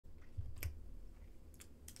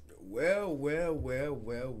Well, well, well,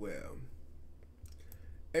 well, well.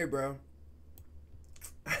 Hey, bro.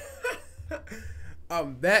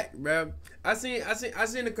 I'm back, bro. I seen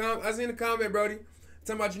the comment, Brody.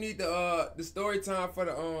 Talking about you need the story time for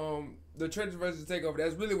the Trenches versus Takeover.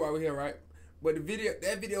 That's really why we're here, right? But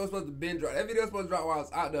that video was supposed to been drop. That video was supposed to drop while I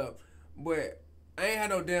was out there, but I ain't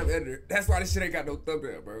had no damn editor. That's why this shit ain't got no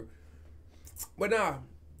thumbnail, bro. But nah,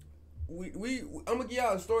 I'm gonna give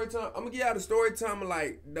y'all a story time. I'm gonna give y'all the story time of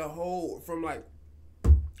like the whole from like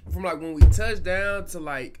when we touched down to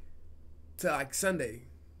like Sunday.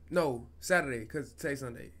 No, Saturday, cause today's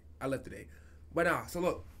Sunday. I left today. But nah, so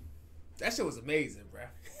look, that shit was amazing, bro.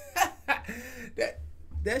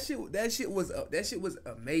 that shit was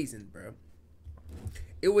amazing, bro.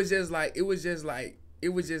 It was just like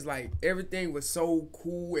everything was so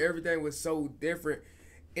cool, everything was so different.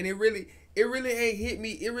 And it really ain't hit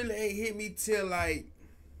me. It really ain't hit me till like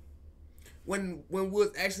when we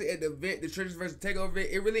was actually at the event, the Trenches versus Takeover event.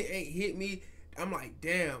 It really ain't hit me. I'm like,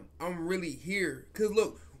 damn, I'm really here. Cause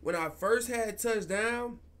look, when I first had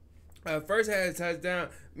touchdown, me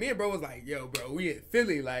and bro was like, yo, bro, we in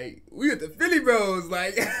Philly, like we at the Philly bros,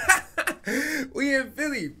 like we in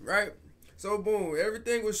Philly, right? So boom,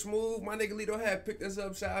 everything was smooth. My nigga Lito had picked us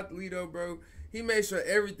up. Shout out to Lito, bro. He made sure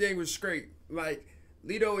everything was straight. Like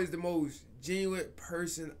Lito is the most genuine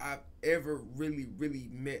person I've ever really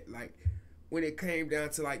met. Like when it came down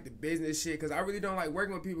to like the business shit, cause I really don't like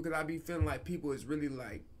working with people, cause I be feeling like people is really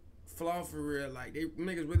like flaw for real. Like they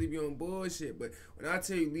niggas really be on bullshit. But when I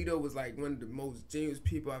tell you Lito was like one of the most genuine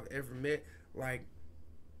people I've ever met, like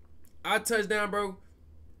I touched down, bro.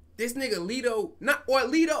 This nigga Lito,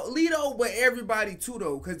 Lito, but everybody too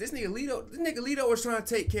though, cause this nigga Lito was trying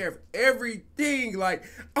to take care of everything. Like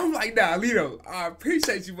I'm like, nah, Lito, I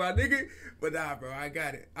appreciate you, my nigga, but nah, bro, I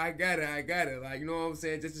got it. Like you know what I'm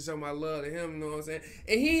saying, just to show my love to him. You know what I'm saying,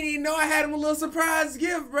 and he didn't even know I had him a little surprise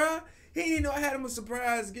gift, bro. He didn't know I had him a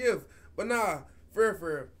surprise gift, but nah, for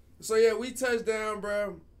real. So yeah, we touched down,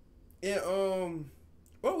 bro, and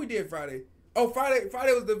what we did Friday? Oh,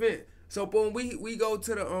 Friday was the event. So boom, we go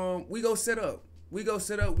to the we go set up. We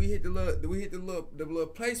hit the little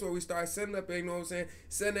place where we start setting up, you know what I'm saying?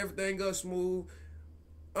 Setting everything up smooth.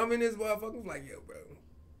 I'm in this motherfucker, I'm like, yo, bro,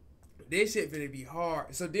 this shit finna be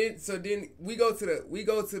hard. So then we go to the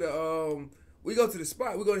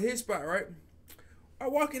spot. We go to his spot, right? I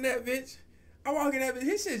walk in that bitch.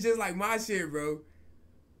 His shit's just like my shit, bro.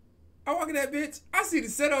 I walk in that bitch. I see the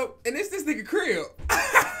setup, and it's this nigga crib.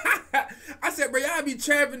 I said, bro, y'all be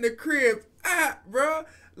trapping the crib. Bro.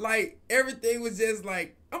 Like, everything was just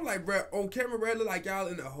like, I'm like, bro, on camera, bro, look like y'all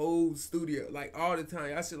in the whole studio. Like, all the time.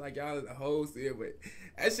 Y'all shit like y'all in the whole studio. But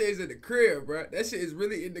that shit is in the crib, bro. That shit is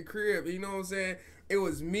really in the crib. You know what I'm saying? It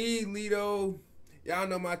was me, Lito. Y'all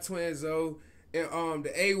know my twin, Zoe. And the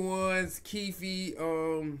A1s, Keefy,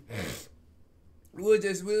 we was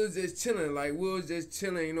just chilling,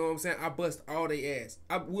 you know what I'm saying? I bust all they ass.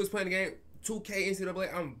 We was playing the game, 2K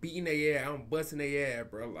NCAA, I'm beating their ass, I'm busting their ass,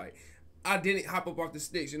 bro. Like, I didn't hop up off the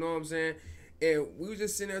sticks, you know what I'm saying? And we was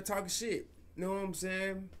just sitting there talking shit, you know what I'm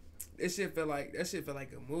saying? That shit felt like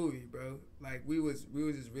a movie, bro. Like, we was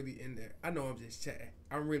just really in there. I know I'm just chatting.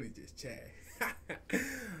 I'm really just chatting.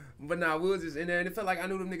 But nah, we was just in there, and it felt like I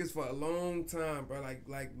knew them niggas for a long time, bro. Like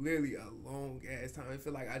literally a long ass time. It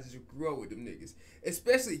felt like I just grew up with them niggas,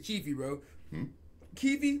 especially Keefy, bro.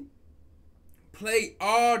 Keefy played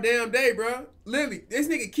all damn day, bro. Literally, this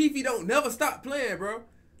nigga Keefy don't never stop playing, bro.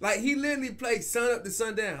 Like he literally plays sun up to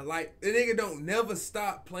sundown. Like the nigga don't never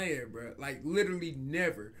stop playing, bro. Like literally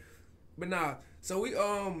never. But nah, so we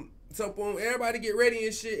so boom, everybody get ready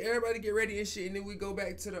and shit. And then we go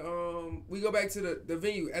back to the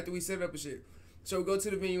venue after we set up and shit. So we go to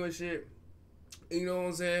the venue and shit. You know what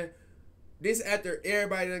I'm saying? This after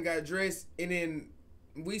everybody done got dressed, and then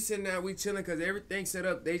we sitting down, we chilling because everything set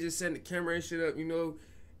up. They just setting the camera and shit up, you know.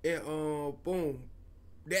 And boom,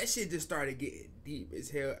 that shit just started getting deep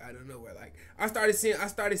as hell out of nowhere. Like I started seeing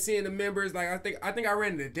the members. Like I think I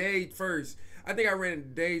ran into Dage first.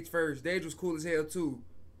 Dage was cool as hell too.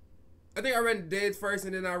 I think I ran into Dage first,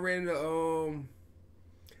 and then I ran into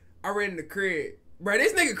Craig. Bro,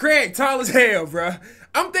 this nigga Craig tall as hell, bro.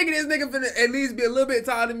 I'm thinking this nigga finna at least be a little bit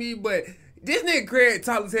taller than me, but this nigga Craig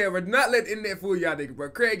tall as hell, bro. Do not let the internet fool y'all nigga, bro.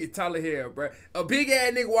 Craig get tall as hell, bro. A big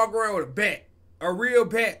ass nigga walk around with a bat. A real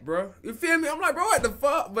bat, bro. You feel me? I'm like, bro, what the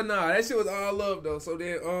fuck? But nah, that shit was all love, though. So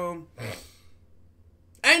then,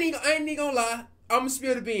 I ain't even gonna lie. I'ma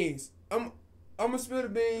spill the beans. I'ma spill the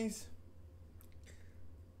beans.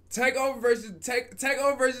 Takeover versus the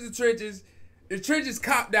Trenches. The Trenches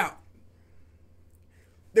copped out.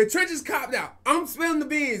 I'm spilling the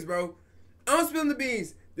beans, bro.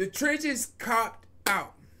 The The trenches copped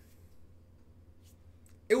out.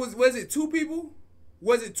 Was it 2 people?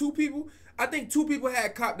 Was it 2 people? I think 2 people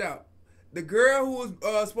had copped out. The girl who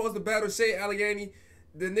was supposed to battle Shay Allegheny,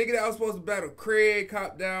 the nigga that was supposed to battle Craig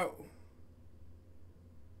copped out.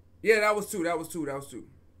 Yeah, that was 2. You know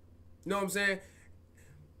what I'm saying?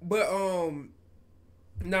 But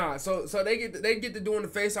nah. So they get to doing the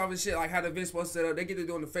face off and shit, like how the event's supposed to set up. They get to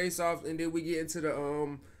doing the face off, and then we get into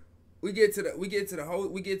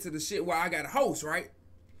the shit where I got a host, right?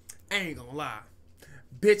 I ain't gonna lie,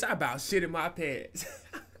 bitch. I about shit in my pants.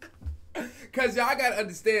 Cause y'all gotta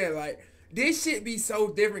understand, like, this shit be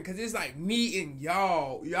so different. Cause it's like me and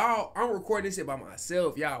y'all. I'm recording this shit by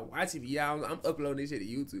myself. Y'all watching me. Y'all, I'm uploading this shit to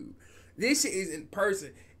YouTube. This shit is in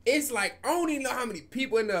person. It's like, I don't even know how many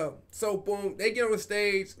people in the. So boom, they get on the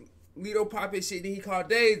stage. Lito pop his shit. Then he called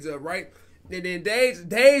Dage up, right? And then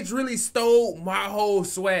Dage really stole my whole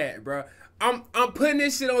swag, bro. I'm putting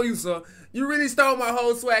this shit on you, sir. You really stole my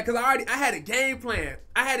whole swag. Cause I had a game plan.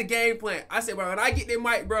 I said, bro, when I get that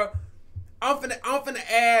mic, bro, I'm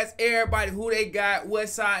finna ask everybody who they got, what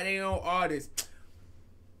side they on, all this.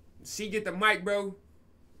 She get the mic, bro.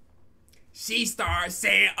 She started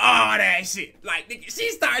saying all that shit. Like, nigga, she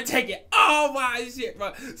started taking all my shit,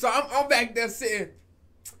 bro. So I'm back there sitting.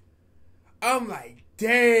 I'm like,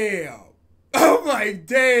 damn. At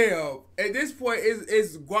this point,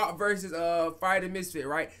 it's Guap versus Fire the Misfit,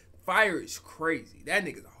 right? Fire is crazy. That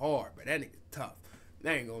nigga's hard, but that nigga's tough. I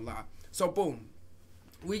ain't gonna lie. So boom,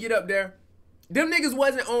 we get up there. Them niggas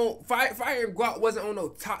wasn't on Fire and Guap wasn't on no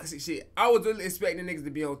toxic shit. I was really expecting niggas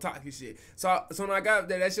to be on toxic shit. So when I got up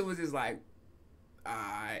there, that shit was just like,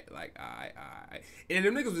 alright. And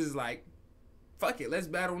them niggas was just like, fuck it, let's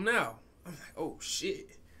battle now. I'm like, oh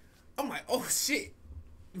shit.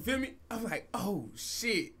 You feel me? I'm like, oh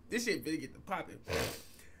shit. This shit better get the popping.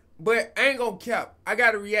 But I ain't gonna cap. I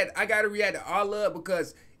gotta react to all of it,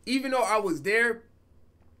 because even though I was there,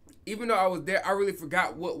 I really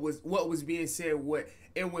forgot what was being said.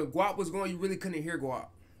 And when Guap was going, you really couldn't hear Guap.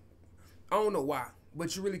 I don't know why,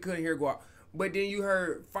 but you really couldn't hear Guap. But then you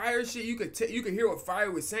heard Fire shit. You could hear what Fire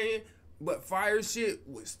was saying, but Fire shit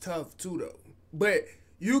was tough too, though. But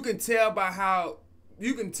you can tell about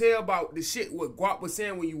the shit what Guap was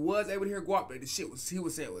saying when you was able to hear Guap, that the shit he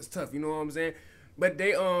was saying was tough. You know what I'm saying? But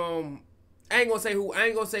they I ain't gonna say who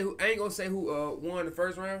won the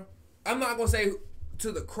first round. I'm not gonna say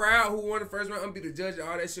to the crowd who won the first round. I'm gonna be the judge of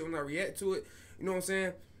all that shit when I react to it. You know what I'm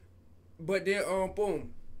saying? But then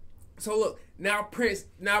boom. So look, now Prince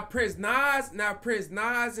Nas and I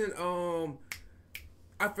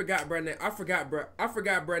forgot bro name.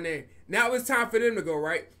 Now it's time for them to go,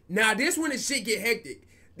 right? Now this when the shit get hectic.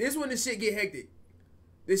 The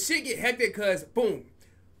shit get hectic cause boom.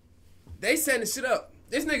 They setting the shit up.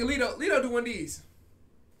 This nigga Lito doing these.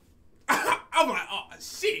 I'm like, oh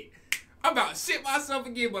shit. I'm about to shit myself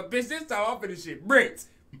again, but bitch, this time I'm finna shit bricks.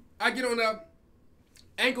 I get on up,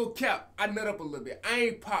 ankle cap, I nut up a little bit. I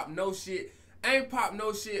ain't pop no shit,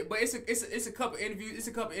 but it's a couple interviews. It's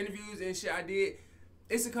a couple interviews and shit I did.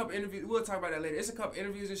 It's a couple interviews. We'll talk about that later. It's a couple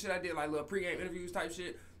interviews and shit I did, like little pregame interviews type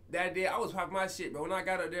shit that I did. I was popping my shit, but when I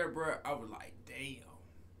got up there, bro, I was like, damn.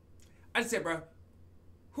 I just said, bro,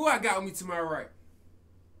 who I got with me to my right?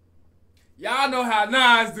 Y'all know how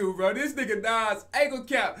Nas do, bro. This nigga Nas, ankle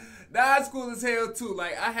cap. Nas cool as hell too.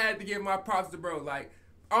 Like, I had to give my props to bro. Like,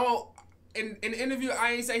 in the interview,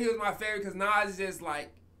 I ain't say he was my favorite because Nas is just like,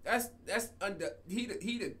 he the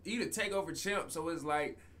Takeover champ. So it's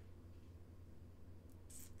like,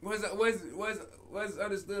 what's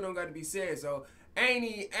understood don't got to be said. So I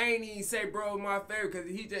ain't even say bro my favorite because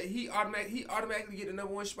he automatically get the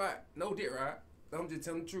 #1 spot. No dick, right? I'm just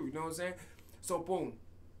telling the truth. You know what I'm saying? So boom,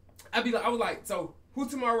 I was like, so who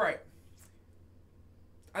to my right?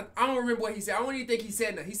 I don't remember what he said. I don't even think he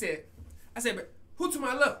said nothing. I said, but who to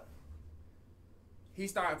my left? He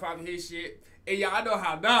started popping his shit. And y'all know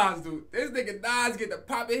how Nas do. This nigga Nas get to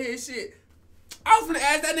popping his shit. I was finna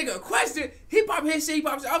ask that nigga a question. He pop his shit,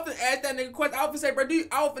 I was finna ask that nigga a question. I was finna say, bro, I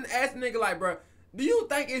was finna ask the nigga like, bro, do you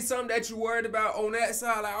think it's something that you worried about on that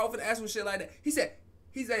side? Like, I was finna ask him shit like that. He said,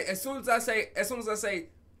 as soon as I say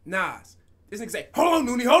Nas, this nigga say, hold on,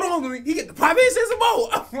 Noonie. He get the pop his shit some more.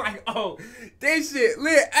 I'm like, oh, this shit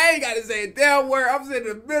lit. I ain't gotta say a damn word. I'm sitting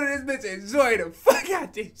in the middle of this bitch enjoying the fuck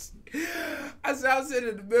out this shit. I said, I'm sitting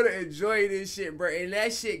in the middle enjoying this shit, bro. And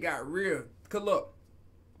that shit got real. Cause look,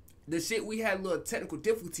 the shit, we had a little technical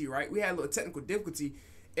difficulty, right? And we had a little technical difficulty,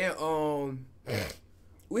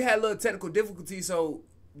 so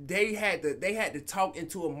they had to talk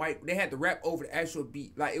into a mic. They had to rap over the actual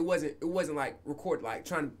beat. Like, it wasn't like recorded, like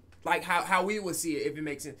trying to like how we would see it, if it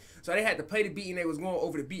makes sense. So they had to play the beat and they was going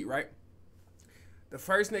over the beat, right? The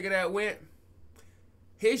first nigga that went,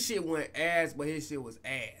 his shit went ass, but his shit was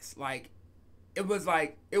ass. Like it was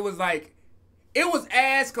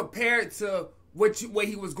ass compared to what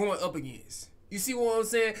he was going up against. You see what I'm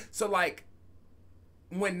saying? So like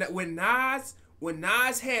when Nas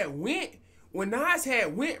had went,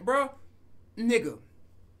 bro, nigga,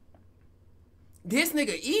 this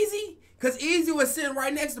nigga Easy, cause Easy was sitting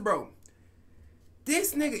right next to bro.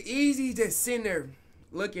 This nigga Easy just sitting there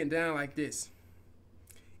looking down like this.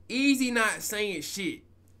 Easy not saying shit.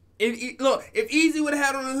 If Easy would have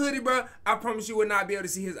had on a hoodie, bro, I promise you would not be able to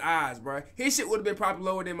see his eyes, bro. His shit would have been probably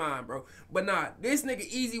lower than mine, bro. But nah, this nigga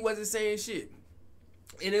Easy wasn't saying shit.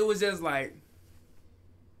 And it was just like,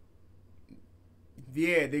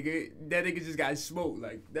 yeah, nigga, that nigga just got smoked.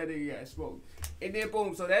 Like, that nigga got smoked. And then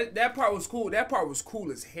boom, so that part was cool. That part was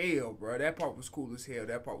cool as hell, bro. That part was cool as hell.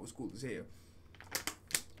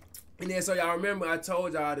 And then so y'all remember I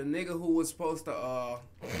told y'all the nigga who was supposed to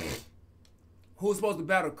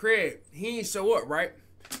battle Craig, he ain't show up, right?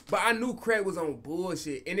 But I knew Craig was on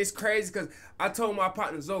bullshit. And it's crazy because I told my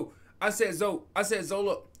partner Zoe, I said, Zoe,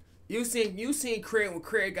 look, you seen Craig when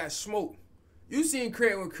Craig got smoked. You seen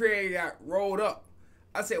Craig when Craig got rolled up.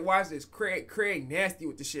 I said, watch this. Craig nasty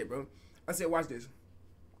with the shit, bro. I said, watch this.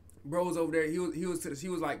 Bro was over there. He was to the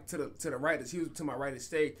right. He was to my right of the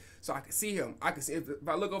stage, so I could see him. I could see if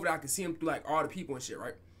I look over there, I could see him through like all the people and shit,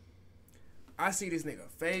 right? I see this nigga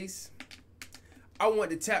face. I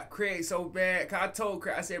wanted to tap Craig so bad, cause I told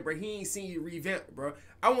Craig, I said, bro, he ain't seen you revamp, bro.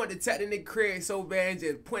 I wanted to tap the nigga Craig so bad and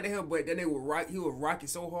just point at him, but then he was rocking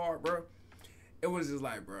so hard, bro. It was just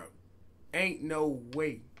like, bro, ain't no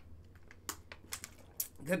way.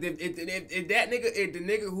 Cause if the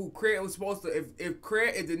nigga who Craig was supposed to, if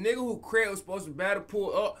the nigga who Craig was supposed to battle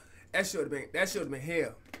pull up, that should have been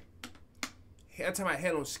hell. I'm talking about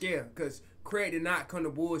hell on scale, cause Craig did not come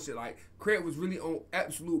to bullshit. Like Craig was really on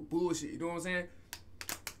absolute bullshit. You know what I'm saying?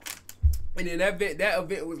 And then that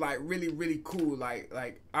event was like really, really cool. Like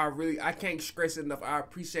I can't stress it enough. I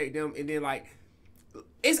appreciate them. And then like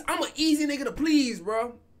I'm an easy nigga to please,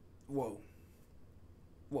 bro. Whoa,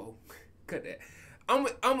 cut that. I'm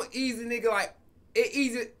an easy nigga, like it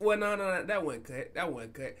easy. Well, no, that wasn't cut.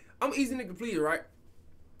 I'm an easy nigga to please, right?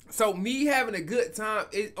 So me having a good time,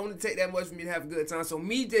 it only take that much for me to have a good time. So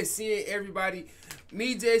me just seeing everybody,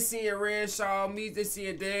 me just seeing Ranshaw, me just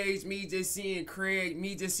seeing Dage, me just seeing Craig,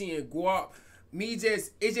 me just seeing Guap,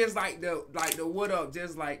 it's just like the what up,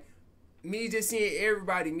 just like me just seeing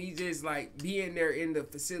everybody, me just like being there in the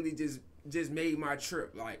facility just made my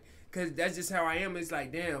trip, like. Cause that's just how I am. It's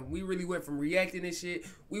like, damn, we really went from reacting and shit.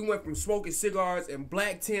 We went from smoking cigars and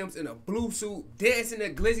black Timbs in a blue suit, dancing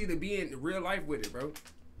at Glizzy to be in real life with it, bro.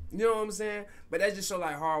 You know what I'm saying? But that just show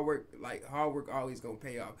like hard work always gonna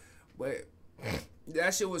pay off. But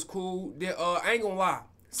that shit was cool. Then I ain't gonna lie.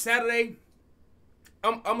 Saturday,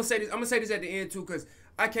 I'm gonna say this at the end too, cause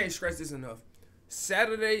I can't stress this enough.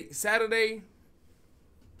 Saturday,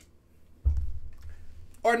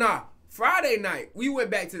 or nah. Friday night, we went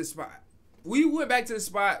back to the spot. And we were talking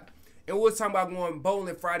about going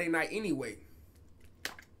bowling Friday night anyway.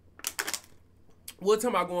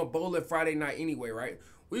 Right?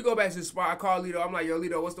 We go back to the spot. I call Lito. I'm like, yo,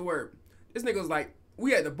 Lito, what's the word? This nigga was like,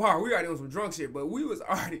 we at the bar. We already on some drunk shit, but we was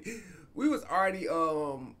already,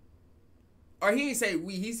 or he didn't say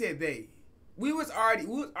we, he said they. We was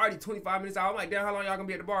already 25 minutes out. I'm like, damn, how long y'all gonna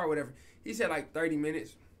be at the bar or whatever? He said like 30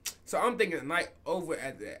 minutes. So I'm thinking the night over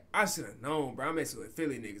after that. I should have known, bro. I'm messing with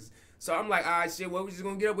Philly niggas. So I'm like, all right, shit, well, we just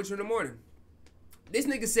gonna get up with you in the morning. This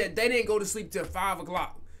nigga said they didn't go to sleep till 5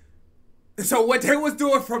 o'clock. So what they was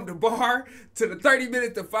doing from the bar to the 30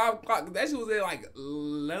 minutes to 5 o'clock, that shit was at like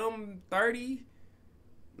 11:30.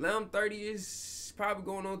 11:30-ish, probably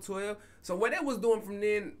going on 12. So what they was doing from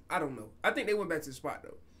then, I don't know. I think they went back to the spot,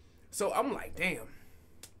 though. So I'm like, damn.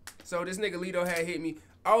 So this nigga Lito had hit me.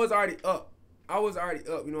 I was already up,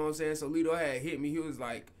 you know what I'm saying? So Lito had hit me. He was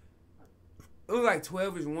like, it was like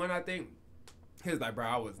 12-ish 1, I think. He was like, bro,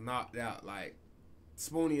 I was knocked out. Like,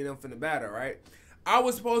 Spoonie and them from the battle, right? I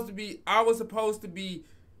was supposed to make the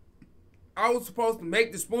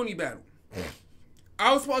Spoonie battle.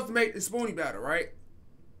 Right?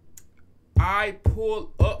 I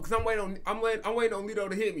pull up, because I'm waiting on Lito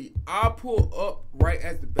to hit me. I pull up right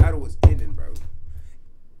as the battle was ending, bro.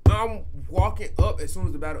 I'm walking up as soon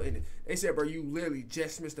as the battle ended. They said, bro, you literally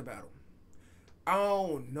just missed the battle. I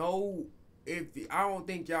don't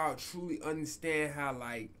think y'all truly understand how,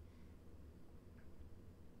 like,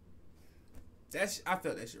 I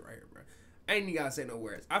felt that shit right here, bro. I ain't even gotta say no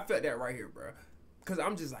words. I felt that right here, bro. Cause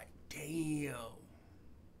I'm just like, damn.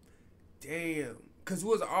 damn. Cause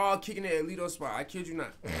we was all kicking at Alito's spot. I kid you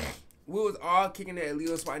not. We was all kicking at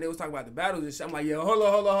Alito's spot and they was talking about the battles and shit. I'm like, yo, hold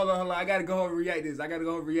on. I gotta go home and react this. I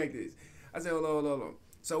said, hold on.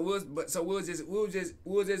 So we was just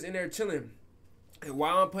in there chilling. And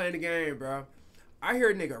while I'm playing the game, bro, I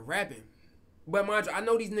hear a nigga rapping. But mind you, I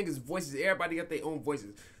know these niggas' voices. Everybody got their own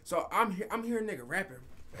voices. So I'm hearing a nigga rapping.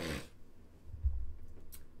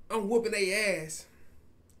 I'm whooping their ass.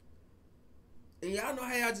 And y'all know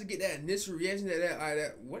how y'all just get that initial reaction,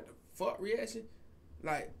 that what the fuck reaction?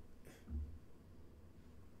 Like,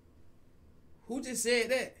 who just said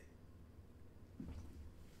that?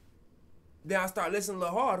 Then I start listening a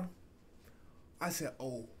little harder. I said,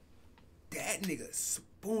 oh, that nigga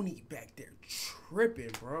Spoonie back there tripping,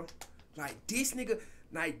 bro. This nigga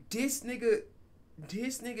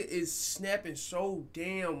is snapping so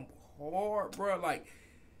damn hard, bro. Like,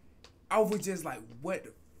 I was just like, what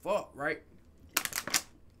the fuck, right?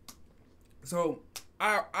 So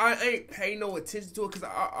I ain't pay no attention to it because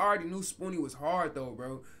I already knew Spoonie was hard though,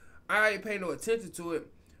 bro. I ain't pay no attention to it,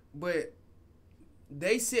 but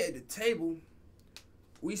they sit at the table.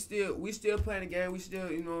 We still playing the game. We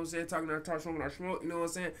still, you know what I'm saying, talking our talk, smoking our smoke. You know what I'm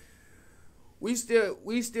saying. We still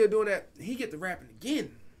doing that. He get the rapping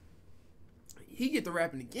again.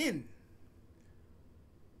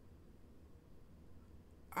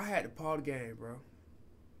 I had to pause the game, bro.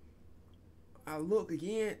 I look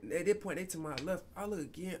again. At that point, they to my left. I look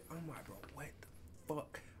again. I'm like, bro, what the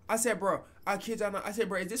fuck? I said, bro, I kid y'all not. I said,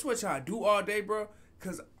 bro, is this what y'all do all day, bro?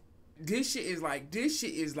 Cause this shit is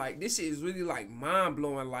really like mind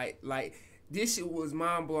blowing. Like this shit was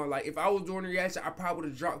mind blowing. Like if I was doing the reaction, I probably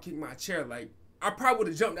would have drop kicked my chair. Like I probably would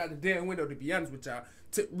have jumped out the damn window. To be honest with y'all,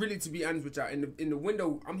 to be honest with y'all, in the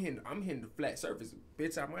window, I'm hitting the flat surface.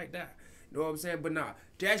 Bitch, I might die. You know what I'm saying? But nah,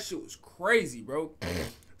 that shit was crazy, bro.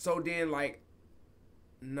 So then like.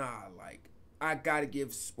 Nah, like, I gotta give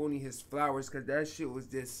Spoonie his flowers because that shit was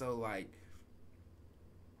just so, like,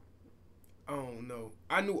 I don't know.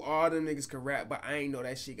 I knew all them niggas could rap, but I ain't know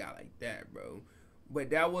that shit got like that, bro.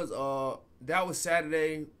 But that was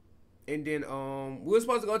Saturday, and then, we were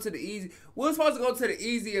supposed to go to the easy event. We were supposed to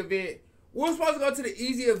go to the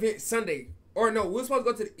easy event Sunday. Or no, we were supposed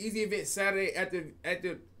to go to the easy event Saturday at the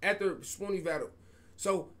Spoonie battle.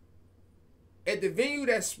 So, at the venue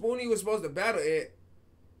that Spoonie was supposed to battle at,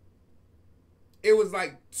 it was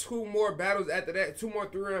like 2 more battles after that. 2 more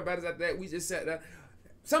 3-round battles after that. We just sat there.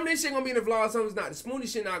 Some of this shit gonna be in the vlog, some of it's not. The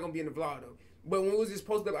Spoonie shit not gonna be in the vlog though. But when we was just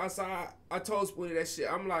posted up outside, I told Spoonie that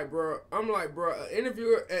shit. I'm like, bro, an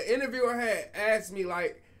interviewer had asked me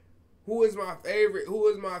like, who is my favorite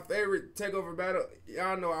takeover battle?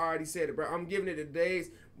 Y'all know I already said it, bro. I'm giving it a days.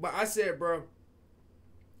 But I said, bro,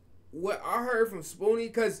 what I heard from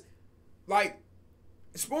Spoonie, cause like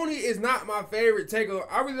Spoonie is not my favorite takeover.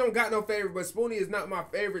 I really don't got no favorite, but Spoonie is not my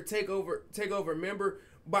favorite takeover member.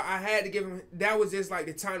 But I had to give him. That was just like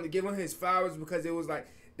the time to give him his flowers because it was like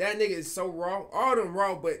that nigga is so raw. All them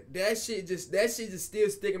raw, but that shit just still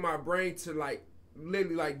sticking in my brain to like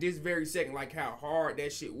literally like this very second, like how hard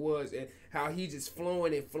that shit was and how he just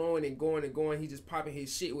flowing and going. He just popping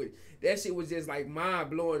his shit with it. That shit was just like mind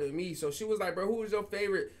blowing to me. So she was like, bro, who was your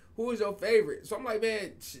favorite? So I'm like,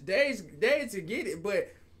 man, days to get it.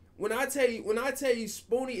 But when I tell you,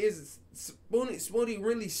 Spoonie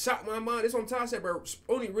really shot my mind. That's what I'm talking about, bro.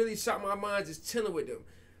 Spoonie really shot my mind just chilling with them.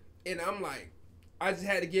 And I'm like, I just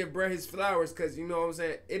had to give bro his flowers because, you know what I'm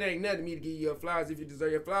saying, it ain't nothing to me to give you your flowers. If you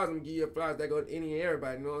deserve your flowers, I'm going to give you your flowers. That go to any and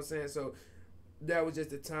everybody, you know what I'm saying? So that was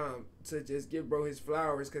just the time to just give bro his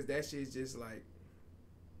flowers because that shit's just like,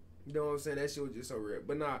 you know what I'm saying? That shit was just so real.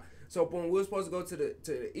 But nah, so boom, we were supposed to go to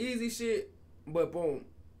the easy shit, but boom,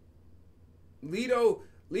 Lito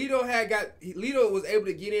was able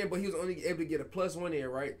to get in, but he was only able to get a +1 in,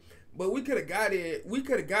 right? But we could have got in,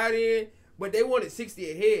 but they wanted 60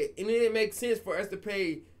 a head, and it didn't make sense for us to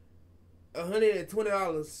pay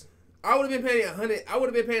 $120. I would have been paying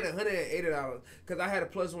 $180 because I had a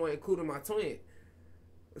 +1 including my twin.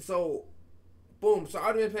 So, boom. So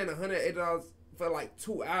I would have been paying $180 for like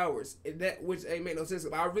 2 hours, which ain't make no sense.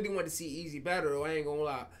 But I really wanted to see easy battle, though, I ain't gonna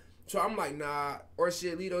lie. So I'm like, nah, or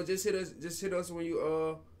shit, Lito, just hit us when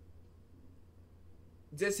you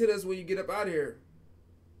get up out of here.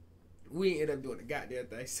 We ended up doing the goddamn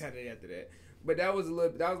thing Saturday after that. But that was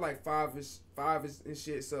like five-ish and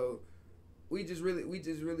shit. So we just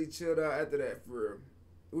really chilled out after that for real.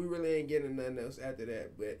 We really ain't getting nothing else after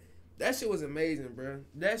that. But that shit was amazing, bro.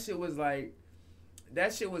 That shit was amazing.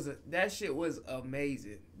 That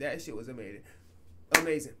shit was amazing.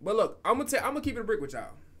 But look, I'm gonna keep it a brick with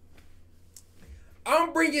y'all.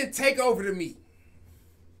 I'm bringing Takeover to me.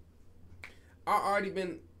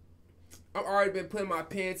 I've already been putting my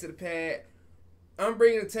pen to the pad. I'm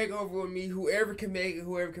bringing the takeover with me. Whoever can make it,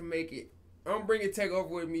 whoever can make it. I'm bringing takeover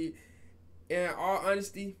with me. And in all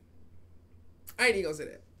honesty, I ain't even gonna say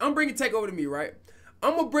that. I'm bringing takeover to me, right?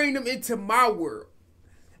 I'm gonna bring them into my world.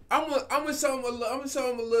 I'm gonna show them a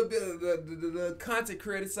little bit of the content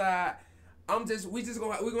creator side. We're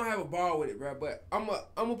gonna have a ball with it, bro. But I'm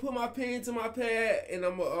gonna put my pen to my pad and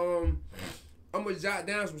I'm gonna jot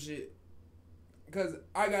down some shit. Cause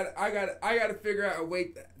I gotta figure out a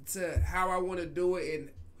way to how I want to do it and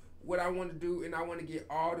what I want to do, and I want to get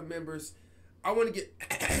all the members. I want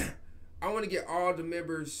to get all the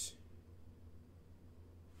members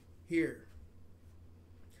here.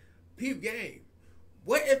 Peep game.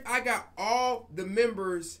 What if I got all the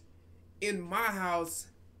members in my house,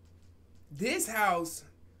 this house,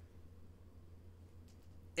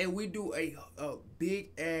 and we do a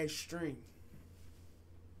big ass stream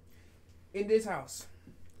in this house?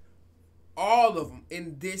 All of them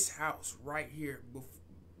in this house right here,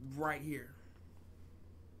 right here.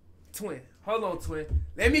 Twin, hold on, twin.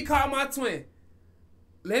 Let me call my twin.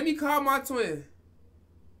 Let me call my twin.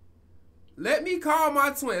 Let me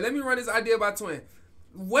run this idea by twin.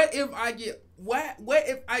 What if I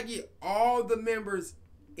get all the members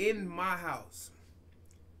in my house?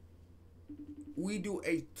 We do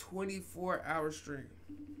a 24-hour stream.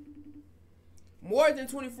 More than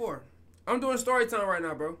 24. I'm doing story time right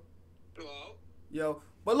now, bro. Hello? Yo,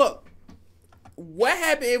 but look, what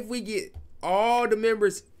happens if we get all the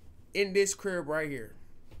members in this crib right here?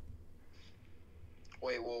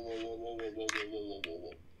 Wait, whoa.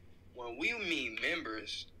 When we mean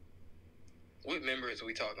members, what members are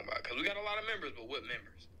we talking about? Because we got a lot of members, but what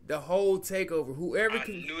members? The whole takeover. Whoever I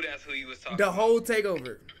can. knew that's who you was talking The about. whole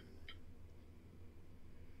takeover.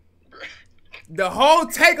 The whole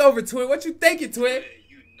takeover, twin. What you thinking, twin?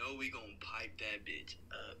 You know we gonna pipe that bitch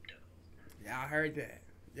up, though. Y'all heard that.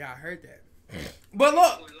 But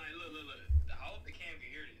look. Look. I hope the cam can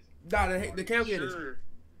hear this. Nah, the cam can hear this. Sure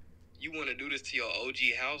you want to do this to your OG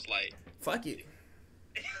house? Like, fuck it.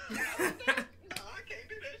 no, I can't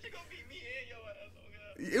do that. She gonna beat me and your ass.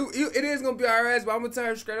 Oh, God. It is gonna be our ass, but I'm gonna tell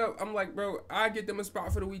her straight up. I'm like, bro, I get them a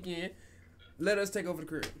spot for the weekend. Let us take over the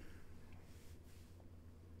crib.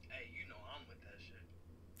 Hey, you know I'm with that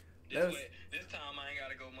shit. This time I ain't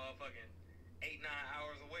gotta go motherfucking 8-9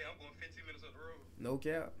 hours away. I'm going 15 minutes up the road. No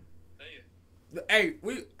cap. Damn. Hey,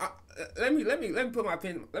 let me put my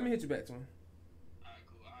pen. Let me hit you back, twin. Alright,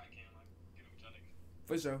 cool. Alright, Cam. Like, get with y'all niggas.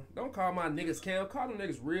 For sure. Don't call my niggas Cam. Call them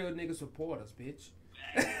niggas real niggas supporters, bitch.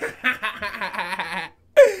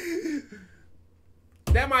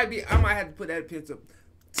 That might be. I might have to put that picture.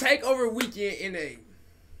 Takeover weekend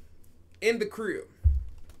in the crib.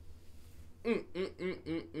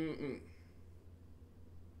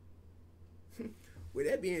 With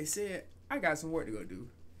that being said, I got some work to go do.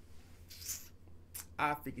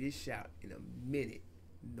 I'll figure this shit out in a minute.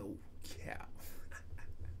 No cap.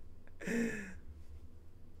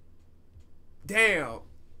 Damn.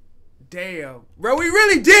 Bro, we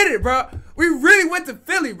really did it, bro. We really went to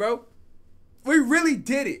Philly, bro. We really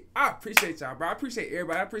did it. I appreciate y'all, bro. I appreciate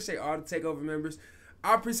everybody. I appreciate all the takeover members.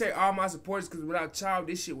 I appreciate all my supporters, because without y'all,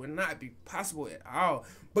 this shit would not be possible at all.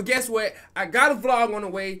 But guess what? I got a vlog on the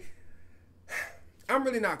way. I'm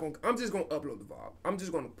just gonna upload the vlog. I'm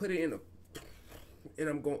just gonna put it in and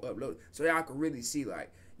I'm gonna upload it so y'all can really see,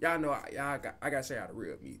 like, y'all know I gotta show y'all the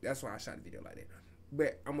real me. That's why I shot a video like that.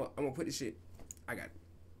 But I'm gonna put this shit. I got it.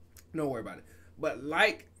 Don't worry about it. But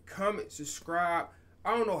like, comment, subscribe.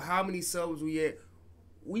 I don't know how many subs we at.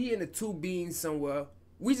 We in the 2 beans somewhere.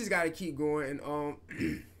 We just gotta keep going. And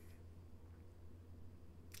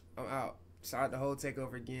I'm out. Shout out the whole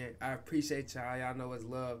takeover again. I appreciate y'all. Y'all know it's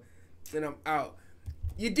love. And I'm out.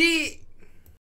 You did.